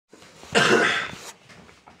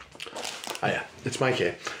Hiya, it's Mike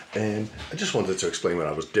here. I just wanted to explain what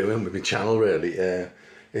I was doing with my channel really.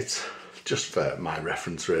 It's just for my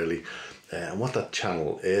reference really. And what that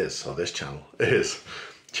channel is, or this channel is,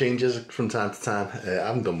 changes from time to time. I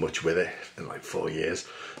haven't done much with it in like 4 years.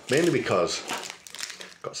 Mainly because,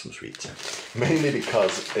 got some sweets. Mainly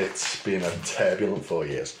because it's been a turbulent 4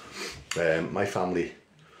 years. My family,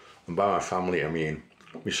 and by my family I mean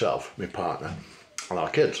myself, my partner, and our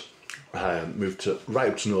kids. Moved right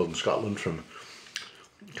up to northern Scotland from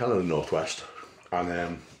kind of the northwest,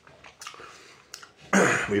 and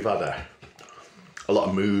we've had a lot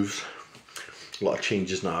of moves, a lot of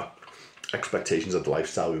changes in our expectations of the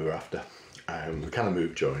lifestyle we were after. We kind of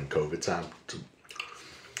moved during COVID time,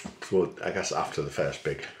 I guess after the first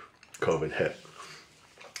big COVID hit,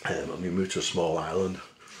 and we moved to a small island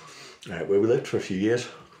where we lived for a few years.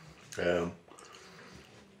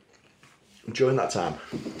 During that time,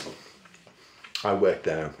 I worked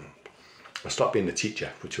there. I stopped being a teacher,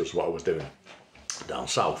 which was what I was doing down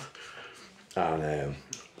south, and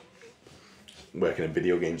working in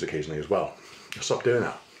video games occasionally as well. I stopped doing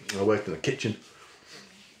that. I worked in the kitchen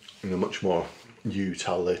in a much more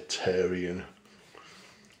utilitarian,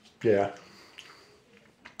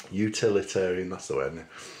 that's the word,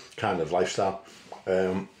 kind of lifestyle.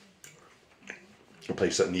 A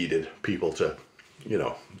place that needed people to,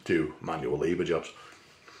 do manual labour jobs.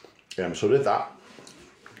 So I did that.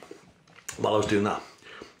 While I was doing that,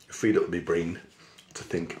 it freed up my brain to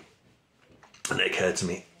think, and it occurred to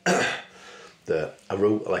me that I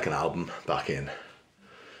wrote like an album back in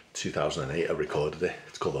 2008. I recorded it.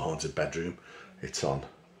 It's called The Haunted Bedroom. It's on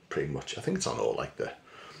pretty much, I think it's on all like the,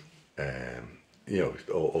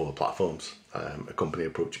 all the platforms. A company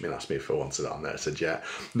approached me and asked me if I wanted it on there. I said, yeah.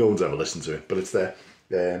 No one's ever listened to it, but it's there.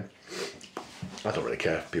 I don't really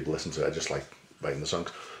care if people listen to it. I just like writing the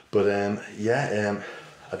songs. But I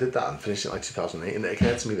did that and finished it in like 2008, and it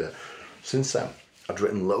occurred to me that since then I'd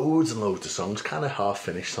written loads and loads of songs, kind of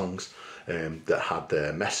half-finished songs, that had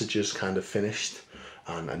their messages kind of finished,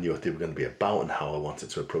 and I knew what they were going to be about and how I wanted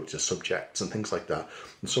to approach the subjects and things like that.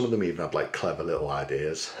 And some of them even had like clever little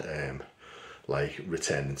ideas, like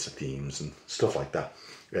returning to themes and stuff like that,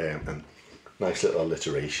 and nice little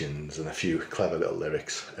alliterations and a few clever little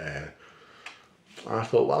lyrics. And I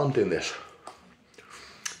thought, while I'm doing this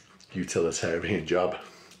utilitarian job,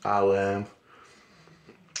 I'll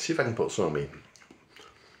see if I can put some of my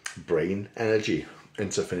brain energy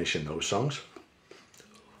into finishing those songs.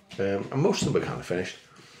 And most of them were kind of finished,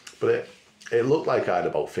 but it looked like I had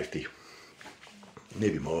about 50,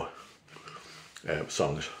 maybe more,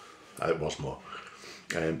 songs. It was more,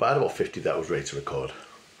 but I had about 50 that I was ready to record,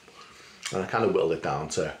 and I kind of whittled it down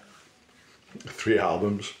to 3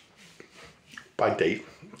 albums by date,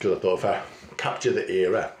 because I thought if I capture the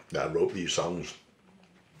era that I wrote these songs,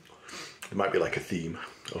 it might be like a theme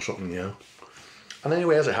or something, And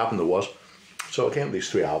anyway, as it happened, there was. So I came up with these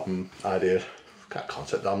 3 album ideas, kind of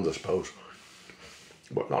concept albums, I suppose.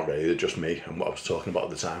 But not really, they're just me and what I was talking about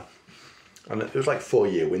at the time. And it was like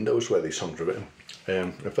 4-year windows where these songs were written.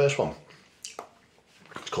 The first one,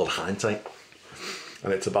 it's called Hindsight.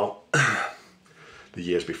 And it's about the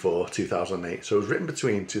years before 2008. So it was written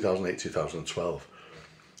between 2008 and 2012.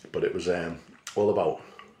 But it was all about,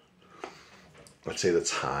 let's say, the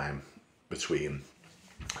time between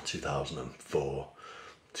 2004,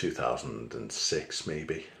 2006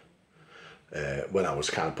 maybe, when I was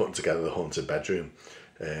kind of putting together The Haunted Bedroom,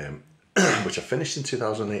 which I finished in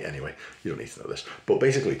 2008 anyway. You don't need to know this. But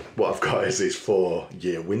basically, what I've got is these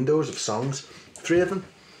 4-year windows of songs, 3 of them.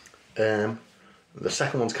 The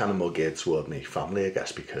second one's kind of more geared toward me family, I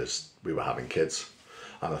guess, because we were having kids.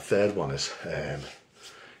 And the third one is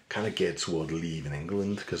kind of geared toward leaving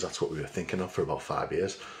England, because that's what we were thinking of for about 5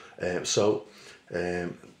 years. The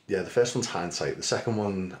first one's Hindsight. The second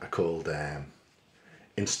one I called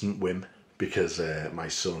Instant Whim, because my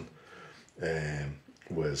son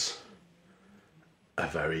was a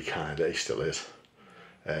very kind of, he still is,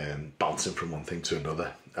 bouncing from one thing to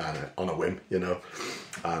another on a whim,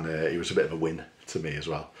 and he was a bit of a win to me as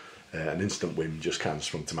well. An instant whim just kind of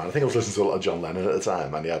sprung to mind. I think I was listening to a lot of John Lennon at the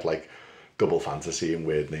time, and he had like Double Fantasy and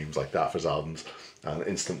weird names like that for his albums, and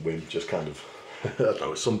Instant Whim just kind of, I don't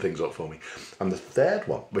know, sum things up for me. And the third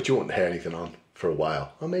one, which you won't hear anything on for a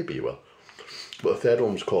while, or maybe you will, but the third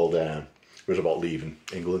one was called, it was about leaving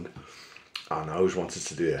England, and I always wanted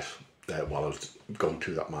to do this while I was going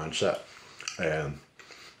through that mindset.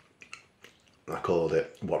 I called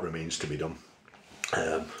it What Remains to Be Done,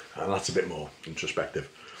 and that's a bit more introspective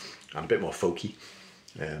and a bit more folky.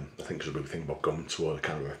 I think because we were thinking about going toward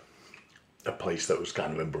kind of a place that was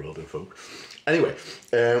kind of embroiled in folk. Anyway,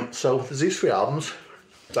 so there's these 3 albums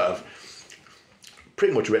that have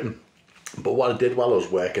pretty much written. But what I did while I was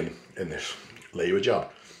working in this labour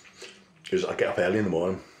job is I get up early in the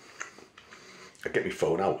morning, I get my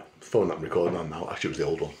phone out, the phone that I'm recording on now, actually it was the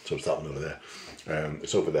old one, so it's that one over there.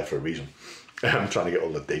 It's over there for a reason. I'm trying to get all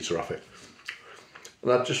the data off it.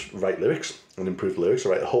 And I'd just write lyrics and improve the lyrics. I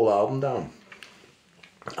write the whole album down.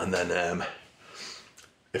 And then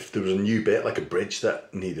if there was a new bit, like a bridge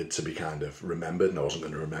that needed to be kind of remembered, and I wasn't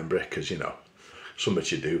going to remember it because, you know, some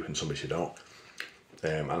bits you do and some bits you don't.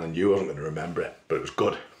 And I knew I wasn't going to remember it, but it was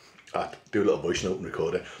good. I'd do a little voice note and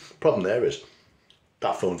record it. Problem there is,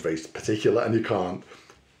 that phone's very particular and you can't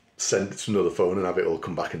send it to another phone and have it all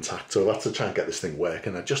come back intact. So I've had to try and get this thing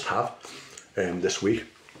working. I just have this week.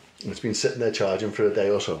 It's been sitting there charging for a day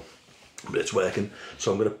or so, but it's working.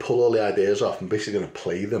 So I'm going to pull all the ideas off. I'm basically going to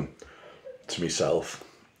play them to myself,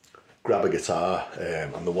 grab a guitar,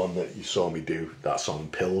 and the one that you saw me do that song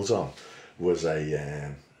Pills on was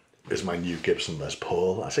is my new Gibson Les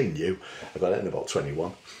Paul. I say new, I got it in about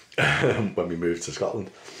 21 when we moved to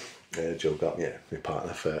Scotland. Jill got me, my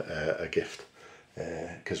partner, for a gift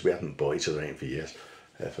because we hadn't bought each other anything for years.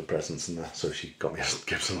 For presents and that, so she got me a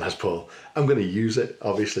Gibson Les Paul. I'm going to use it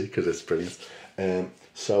obviously because it's brilliant. Yeah,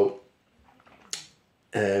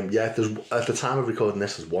 there's, at the time of recording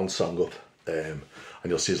this, there's one song up, and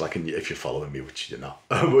you'll see it's like if you're following me, which you're not,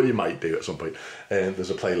 but you might do at some point.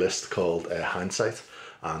 There's a playlist called Hindsight,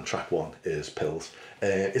 and track 1 is Pills.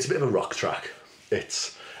 It's a bit of a rock track.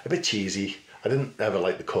 It's a bit cheesy. I didn't ever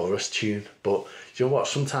like the chorus tune, but you know what?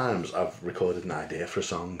 Sometimes I've recorded an idea for a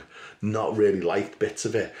song, not really liked bits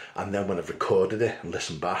of it, and then when I've recorded it and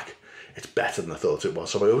listened back, it's better than I thought it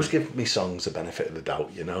was. So I always give me songs the benefit of the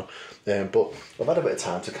doubt, you know. But I've had a bit of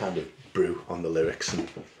time to kind of brew on the lyrics, and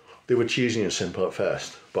they were cheesy and simple at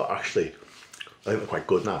first, but actually I think they're quite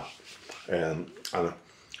good now. And I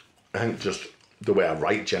think just the way I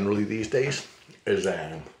write generally these days is,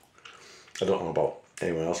 I don't know about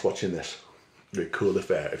anyone else watching this, it'd be cool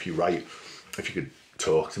if you write, if you could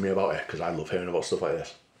talk to me about it, because I love hearing about stuff like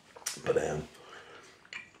this. But I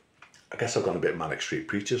guess I've gone a bit Manic Street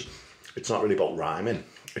Preachers. It's not really about rhyming,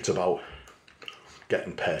 it's about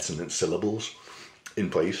getting pertinent syllables in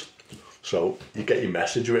place. So you get your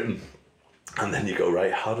message written and then you go,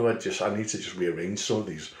 right, how do I need to just rearrange some of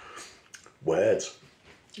these words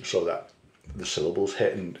so that the syllables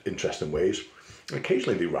hit in interesting ways.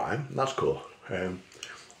 Occasionally they rhyme, and that's cool.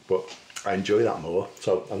 But I enjoy that more,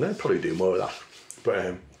 so I'm going to probably do more of that. But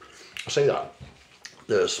I say that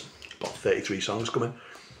there's about 33 songs coming.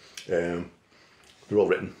 They're all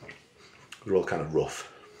written. They're all kind of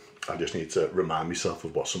rough. I just need to remind myself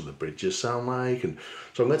of what some of the bridges sound like, and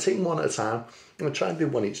so I'm going to take them one at a time. I'm going to try and do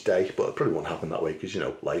one each day, but it probably won't happen that way because, you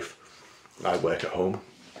know, life. I work at home.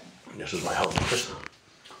 This is my home office.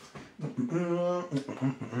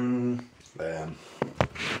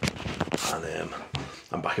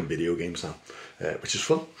 I'm back in video games now, which is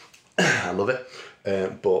fun. I love it,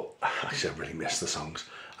 but actually I really miss the songs,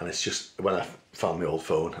 and it's just when I found my old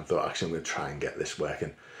phone and thought actually I'm going to try and get this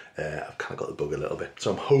working, I've kind of got the bug a little bit,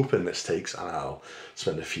 so I'm hoping this takes, and I'll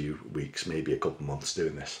spend a few weeks, maybe a couple months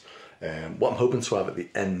doing this. What I'm hoping to have at the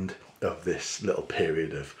end of this little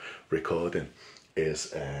period of recording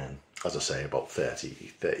is, as I say, about 30,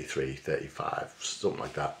 33, 35, something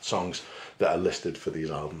like that, songs that are listed for these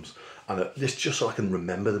albums. And it's just so I can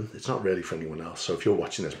remember them. It's not really for anyone else. So if you're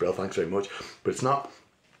watching this, Brill, thanks very much. But it's not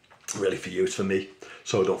really for you, it's for me.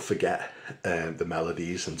 So I don't forget the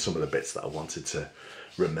melodies and some of the bits that I wanted to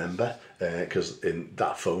remember. Because in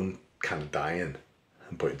that phone kind of dying,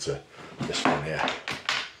 I'm pointing to this phone here.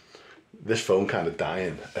 This phone kind of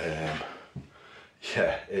dying,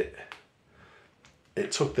 yeah,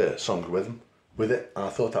 it took the song with it, and I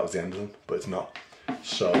thought that was the end of them, but it's not.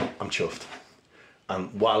 So I'm chuffed.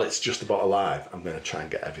 And while it's just about alive, I'm going to try and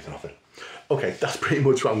get everything off it. Okay, that's pretty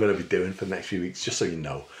much what I'm going to be doing for the next few weeks, just so you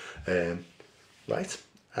know. Right,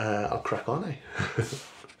 I'll crack on, eh?